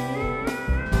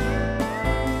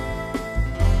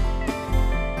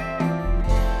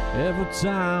 Every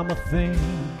time I think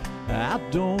I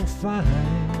don't find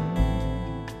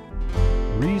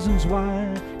reasons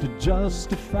why to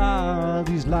justify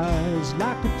these lies,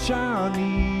 like a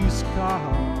Chinese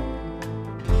car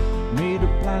made of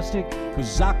plastic,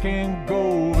 'cause I can't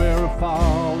go very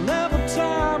far. Every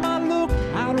time I look,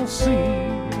 I don't see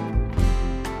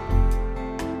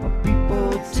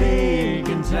people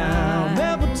taking time.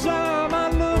 Every time I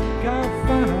look, I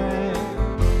find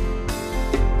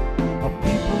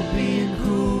people being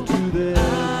cruel to their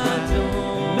kind.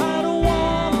 And I don't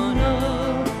wanna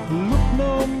look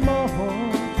no more.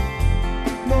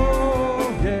 No,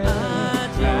 yeah.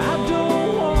 I don't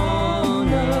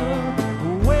wanna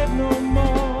wait no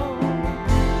more.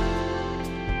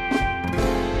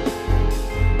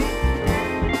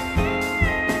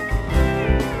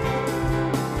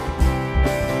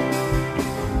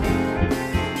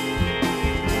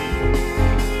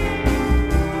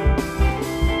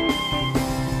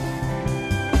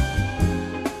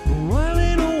 Well,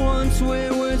 in a once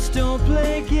where words don't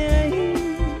play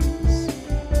games,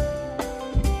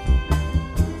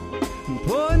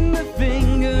 pointing the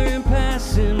finger and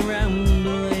passing round the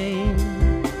blame.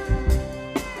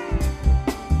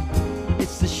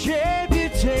 It's the shape you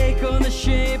take or the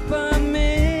shape I'm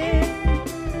in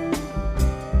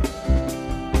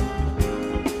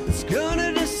that's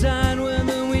gonna decide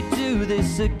whether we do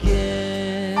this again.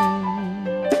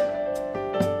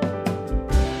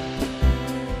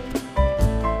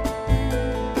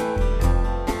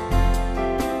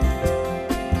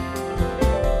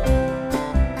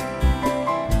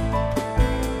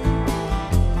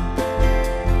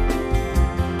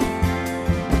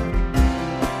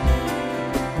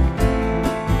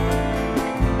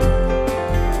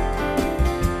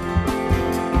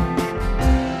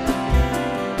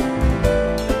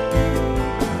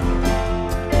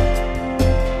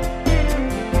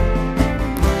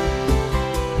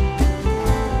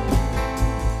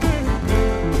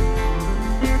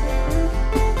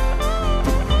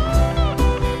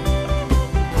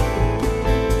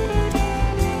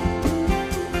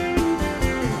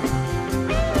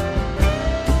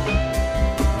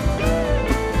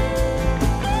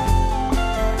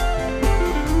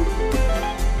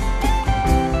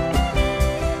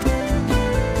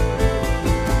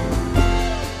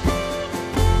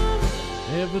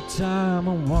 every time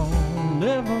I want,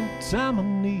 every time I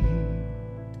need.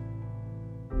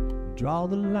 Draw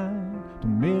the line to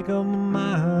make up my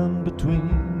mind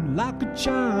between, like a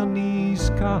Chinese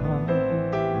car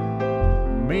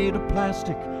made of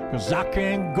plastic, 'cause I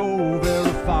can't go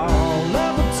very far.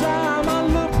 Every time I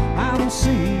look out and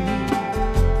see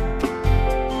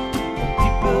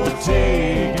people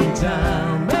taking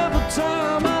time, every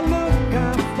time I look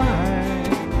I find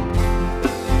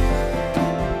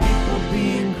people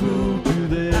being cruel to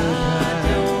their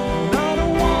kind. I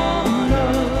don't wanna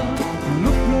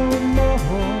look no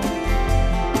more.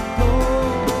 Oh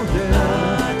yeah,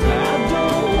 I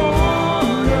don't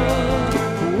wanna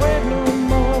wait no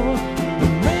more.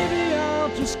 And maybe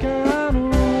I'll just kind of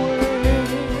wait.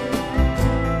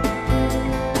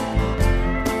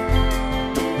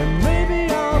 And maybe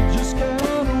I'll just kind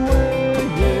of wait.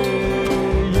 Yeah,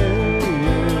 yeah,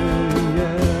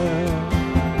 yeah.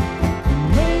 And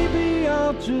maybe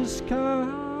I'll just kind.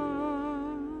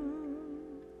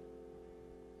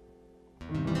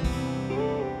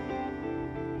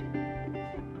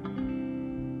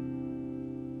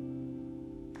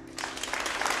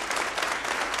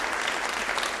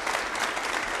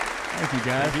 Thank you,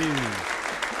 guys.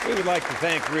 We would like to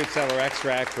thank Root Cellar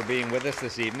Extract for being with us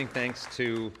this evening. Thanks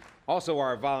to also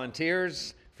our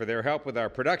volunteers for their help with our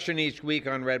production each week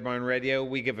on Red Barn Radio.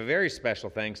 We give a very special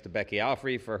thanks to Becky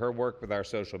Alfrey for her work with our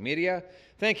social media.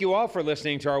 Thank you all for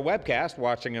listening to our webcast,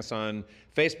 watching us on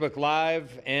Facebook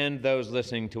Live, and those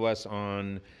listening to us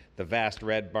on the vast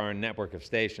Red Barn network of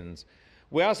stations.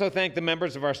 We also thank the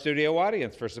members of our studio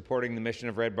audience for supporting the mission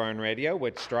of Red Barn Radio,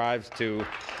 which strives to...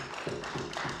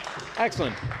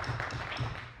 Excellent.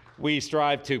 We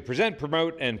strive to present,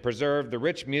 promote, and preserve the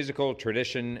rich musical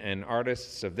tradition and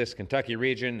artists of this Kentucky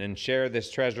region and share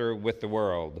this treasure with the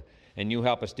world. And you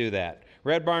help us do that.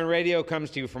 Red Barn Radio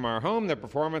comes to you from our home, the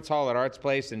Performance Hall at Arts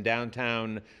Place in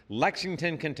downtown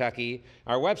Lexington, Kentucky.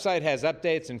 Our website has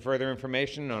updates and further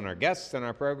information on our guests and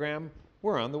our program.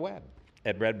 We're on the web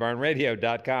at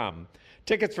redbarnradio.com.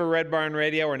 Tickets for Red Barn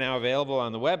Radio are now available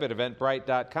on the web at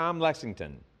eventbrite.com,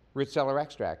 Lexington. Root Cellar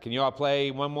Extract. Can you all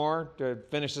play one more to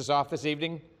finish this off this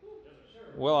evening? Yes, sure.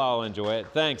 We'll all enjoy it.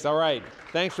 Thanks. All right.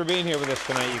 Thanks for being here with us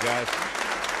tonight, you guys.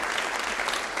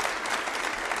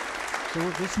 So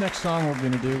this next song we're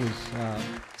going to do is,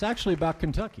 it's actually about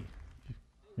Kentucky. Can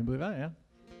you believe that? Yeah?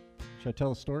 Should I tell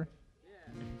the story?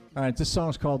 Yeah. All right, this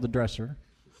song's called The Dresser,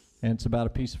 and it's about a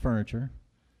piece of furniture.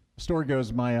 The story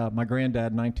goes, my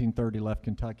granddad in 1930 left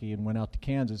Kentucky and went out to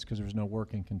Kansas because there was no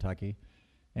work in Kentucky,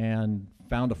 and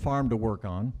found a farm to work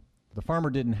on. The farmer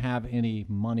didn't have any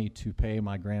money to pay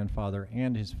my grandfather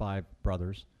and his 5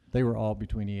 brothers. They were all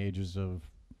between the ages of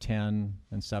 10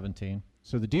 and 17.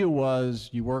 So the deal was,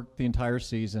 you work the entire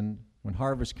season. When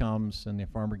harvest comes and the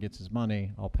farmer gets his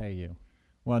money, I'll pay you.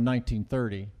 Well, in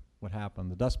 1930, what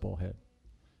happened? The Dust Bowl hit.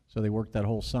 So they worked that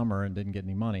whole summer and didn't get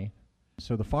any money.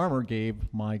 So the farmer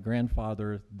gave my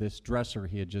grandfather this dresser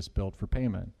he had just built for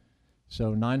payment.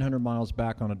 So 900 miles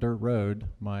back on a dirt road,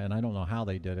 and I don't know how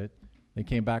they did it, they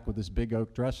came back with this big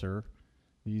oak dresser.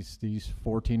 These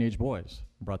 4 teenage boys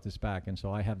brought this back, and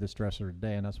so I have this dresser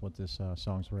today, and that's what this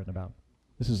song's written about.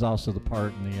 This is also the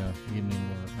part in the evening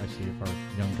where I see if our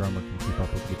young drummer can keep up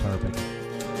with the guitar picking.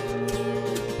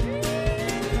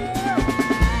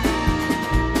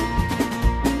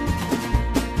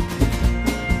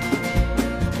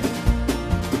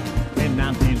 In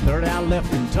 1930 I left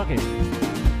Kentucky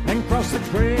and crossed the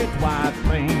great white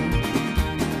plain.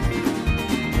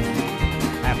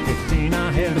 At 15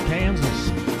 I headed to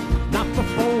Kansas, not for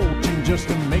fortune, just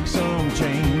to make some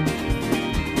change.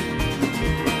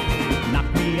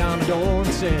 Knocked me on the door and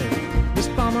said, "Miss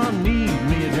Farmer, I need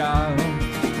me a job."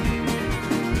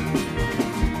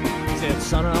 Said,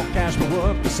 "Son, I'll cash my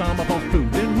work for some of our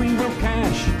food, then we will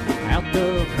cash out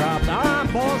the crops." All right,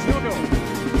 boys, we'll go.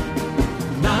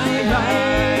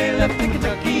 Night, left in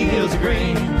Kentucky hills of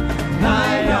green.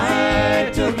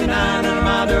 Night, took the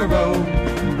 900-mile dirt road.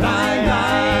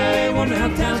 Night, wonder how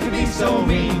towns could be so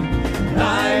mean.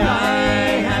 Night,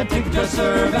 had to take the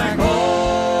dresser back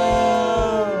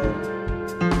home.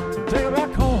 Take her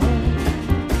back home.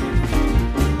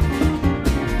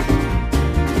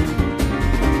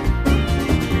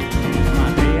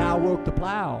 My day I worked the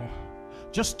plow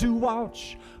just to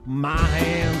watch my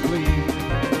hands bleed.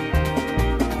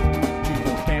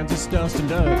 Kansas dust and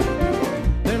dirt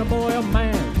than a boy or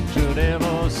man should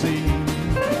ever see.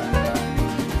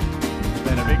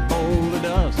 Then a big bowl of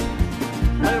dust,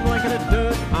 lay a blanket of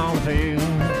dirt on the field.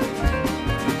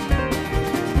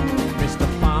 Mr.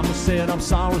 Farmer said, "I'm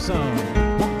sorry, son,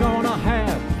 we're gonna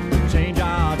have to change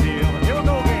our deal." Here we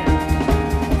go again.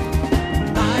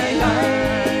 Night,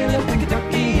 night.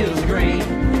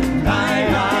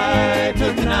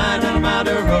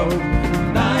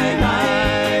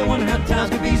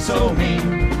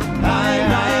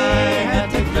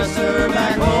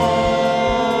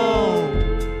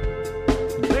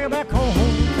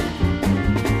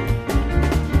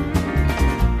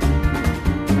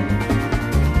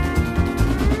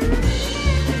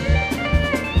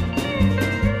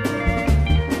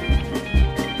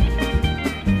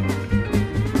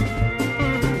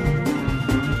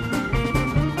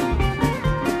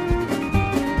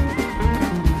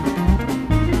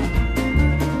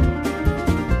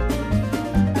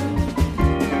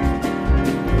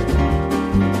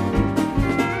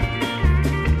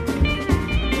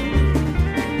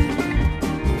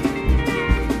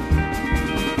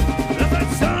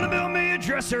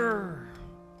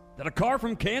 than a car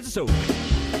from Kansas Oak.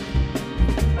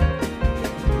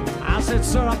 I said,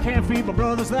 sir, I can't feed my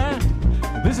brothers that.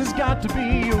 This has got to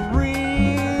be a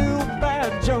real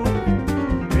bad joke.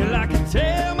 Well, I can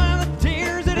tell by the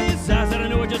tears in his eyes that I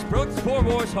know it just broke this poor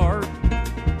boy's heart.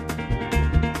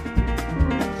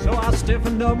 So I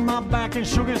stiffened up my back and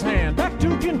shook his hand. Back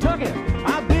to Kentucky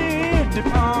I did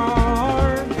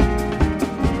depart.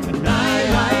 And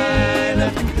I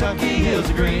left Kentucky hills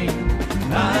of green.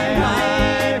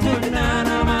 I took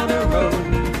 9 mile the road.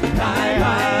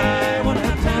 I wonder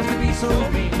how times could be so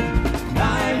mean. I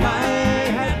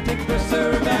had to take the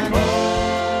serve back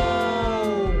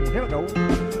home. Here we go.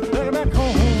 Take it back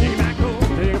home. Take it back home.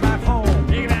 Take it back home.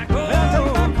 Take it back home.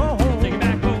 Take it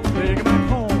back home. Take it back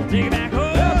home. Take it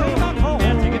back home. Take it back home.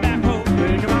 Take it back home.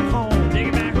 Take it back home. Take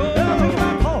it back home. Take it back home. Take it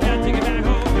back home. Take it back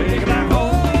home. Take it back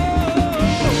home.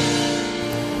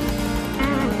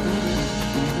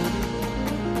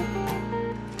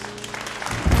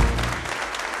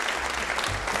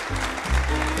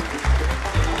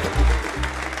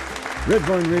 Red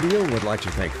Barn Radio would like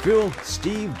to thank Phil,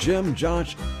 Steve, Jim,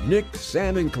 Josh, Nick,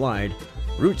 Sam, and Clyde,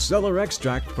 Root Cellar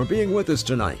Extract, for being with us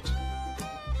tonight.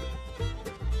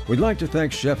 We'd like to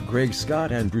thank Chef Greg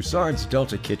Scott and Broussard's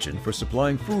Delta Kitchen for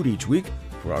supplying food each week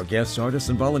for our guests, artists,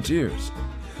 and volunteers.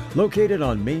 Located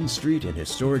on Main Street in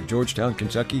historic Georgetown,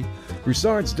 Kentucky,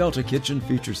 Broussard's Delta Kitchen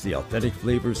features the authentic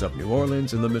flavors of New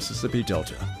Orleans and the Mississippi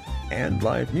Delta, and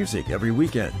live music every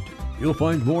weekend. You'll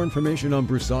find more information on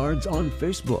Broussard's on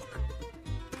Facebook.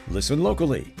 Listen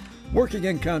locally, working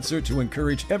in concert to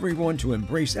encourage everyone to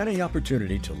embrace any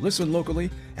opportunity to listen locally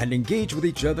and engage with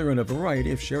each other in a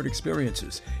variety of shared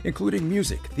experiences, including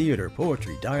music, theater,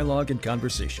 poetry, dialogue, and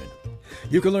conversation.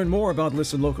 You can learn more about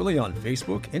Listen Locally on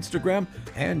Facebook, Instagram,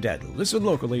 and at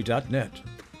listenlocally.net.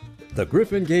 The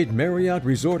Griffin Gate Marriott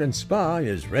Resort and Spa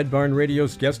is Red Barn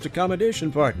Radio's guest accommodation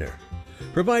partner,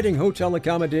 providing hotel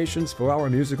accommodations for our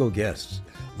musical guests.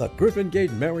 The Griffin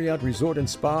Gate Marriott Resort and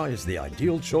Spa is the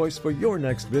ideal choice for your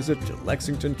next visit to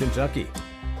Lexington, Kentucky.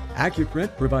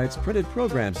 AccuPrint provides printed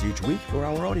programs each week for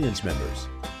our audience members.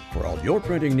 For all your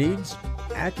printing needs,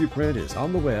 AccuPrint is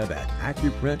on the web at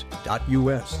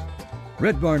accuprint.us.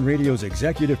 Red Barn Radio's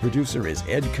executive producer is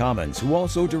Ed Commons, who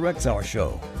also directs our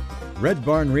show. Red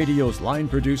Barn Radio's line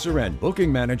producer and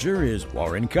booking manager is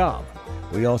Warren Cobb.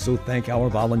 We also thank our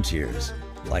volunteers.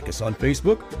 Like us on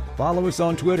Facebook, follow us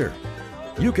on Twitter.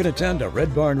 You can attend a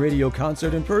Red Barn Radio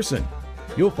concert in person.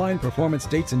 You'll find performance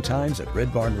dates and times at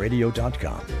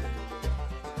redbarnradio.com.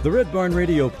 The Red Barn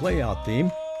Radio playout theme,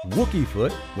 Wookie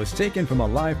Foot, was taken from a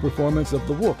live performance of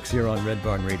the Wooks here on Red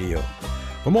Barn Radio.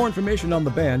 For more information on the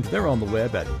band, they're on the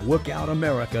web at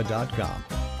wookoutamerica.com.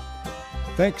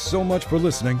 Thanks so much for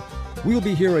listening. We'll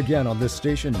be here again on this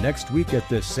station next week at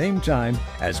this same time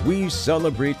as we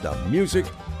celebrate the music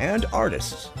and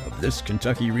artists of this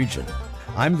Kentucky region.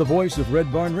 I'm the voice of Red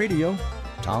Barn Radio,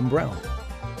 Tom Brown.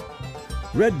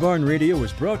 Red Barn Radio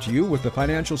is brought to you with the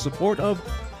financial support of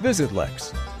Visit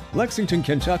Lex, Lexington,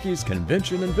 Kentucky's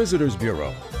Convention and Visitors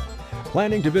Bureau.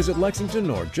 Planning to visit Lexington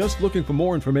or just looking for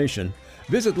more information,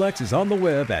 Visit Lex is on the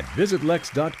web at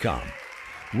visitlex.com.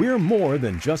 We're more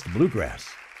than just bluegrass.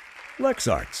 Lex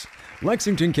Arts,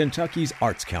 Lexington, Kentucky's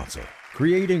Arts Council,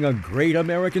 creating a great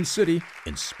American city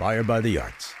inspired by the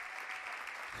arts.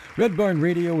 Red Barn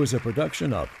Radio is a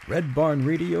production of Red Barn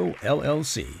Radio,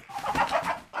 LLC.